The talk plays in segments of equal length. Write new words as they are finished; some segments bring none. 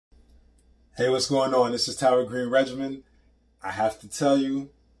Hey, what's going on? This is Tower Green Regimen. I have to tell you,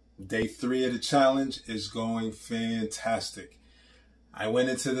 day 3 of the challenge is going fantastic. I went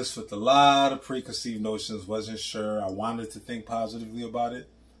into this with a lot of preconceived notions, wasn't sure. I wanted to think positively about it,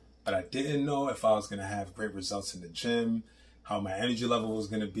 but I didn't know if I was going to have great results in the gym, how my energy level was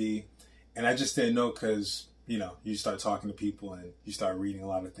going to be. And I just didn't know because, you start talking to people and you start reading a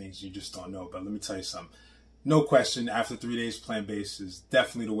lot of things, you just don't know. But let me tell you something. No question, after 3 days, plant-based is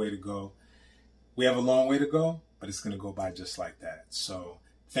definitely the way to go. We have a long way to go, but it's going to go by just like that. So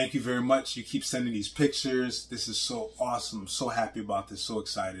thank you very much. You keep sending these pictures. This is so awesome. I'm so happy about this. So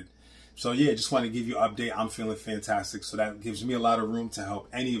excited. So yeah, just want to give you an update. I'm feeling fantastic. So that gives me a lot of room to help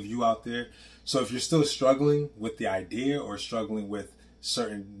any of you out there. So if you're still struggling with the idea or struggling with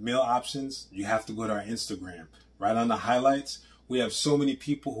certain meal options, you have to go to our Instagram. Right on the highlights, we have so many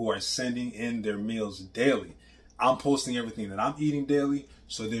people who are sending in their meals daily. I'm posting everything that I'm eating daily,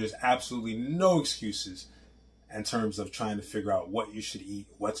 so there's absolutely no excuses in terms of trying to figure out what you should eat,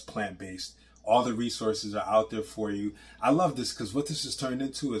 what's plant-based. All the resources are out there for you. I love this because what this has turned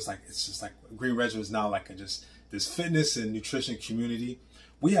into is it's just like Green Regimen is now like just this fitness and nutrition community.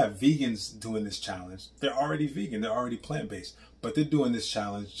 We have vegans doing this challenge. They're already vegan, they're already plant-based, but they're doing this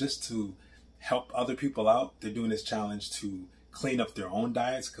challenge just to help other people out. They're doing this challenge to clean up their own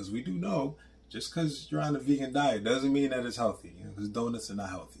diets because we do know just because you're on a vegan diet doesn't mean that it's healthy, because donuts are not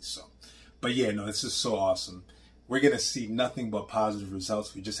healthy. So, but yeah, no, it's just so awesome. We're going to see nothing but positive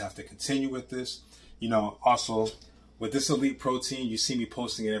results. We just have to continue with this. Also with this elite protein, you see me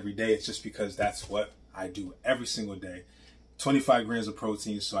posting it every day. It's just because that's what I do every single day. 25 grams of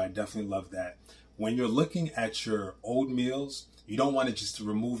protein. So I definitely love that. When you're looking at your old meals, you don't want to just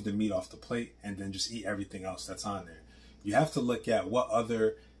remove the meat off the plate and then just eat everything else that's on there. You have to look at what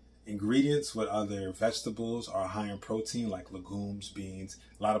other ingredients, what other vegetables are high in protein, like legumes, beans,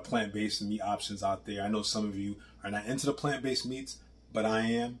 a lot of plant-based meat options out there. I know some of you are not into the plant-based meats, but I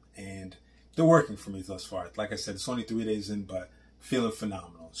am, and they're working for me thus far. Like I said, it's only 3 days in, but feeling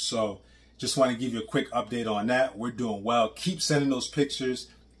phenomenal. So just want to give you a quick update on that. We're doing well. Keep sending those pictures.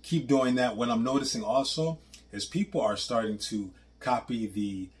 Keep doing that. What I'm noticing also is people are starting to copy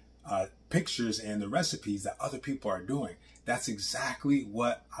the pictures and the recipes that other people are doing. That's exactly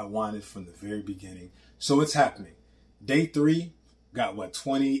what I wanted from the very beginning. So it's happening. Day 3, got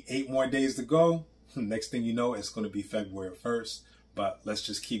 28 more days to go. Next thing you know, it's going to be February 1st. But let's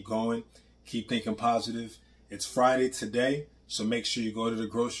just keep going. Keep thinking positive. It's Friday today, so make sure you go to the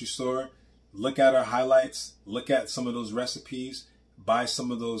grocery store, look at our highlights, look at some of those recipes, buy some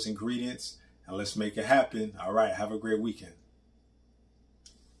of those ingredients, and let's make it happen. All right, have a great weekend.